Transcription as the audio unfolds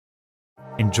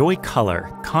Enjoy color,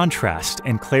 contrast,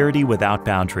 and clarity without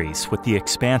boundaries with the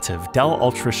expansive Dell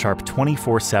UltraSharp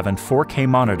 24/7 4K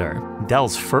monitor,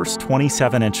 Dell's first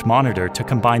 27-inch monitor to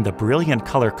combine the brilliant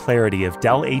color clarity of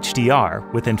Dell HDR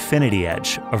with Infinity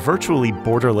Edge, a virtually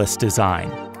borderless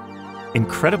design.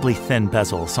 Incredibly thin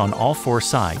bezels on all four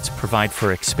sides provide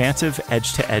for expansive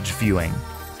edge-to-edge viewing.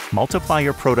 Multiply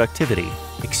your productivity.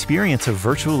 Experience a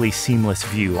virtually seamless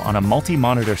view on a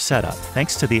multi-monitor setup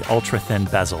thanks to the ultra-thin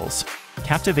bezels.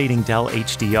 Captivating Dell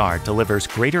HDR delivers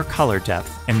greater color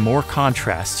depth and more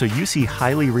contrast, so you see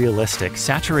highly realistic,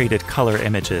 saturated color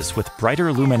images with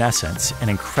brighter luminescence and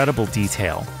incredible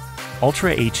detail.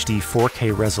 Ultra HD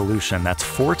 4K resolution that's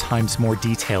 4 times more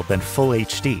detailed than Full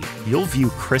HD. You'll view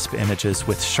crisp images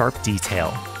with sharp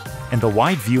detail. And the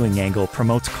wide viewing angle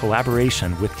promotes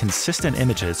collaboration with consistent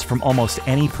images from almost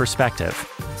any perspective.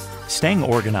 Staying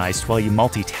organized while you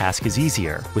multitask is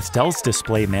easier with Dell's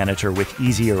Display Manager with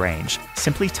Easy Arrange.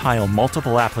 Simply tile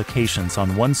multiple applications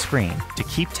on one screen to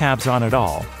keep tabs on it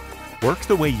all. Work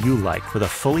the way you like with a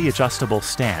fully adjustable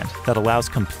stand that allows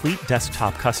complete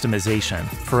desktop customization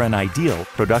for an ideal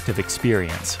productive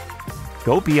experience.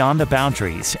 Go beyond the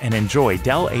boundaries and enjoy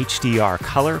Dell HDR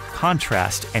color,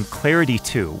 contrast, and clarity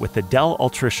too with the Dell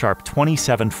UltraSharp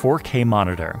 27 4K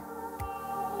monitor.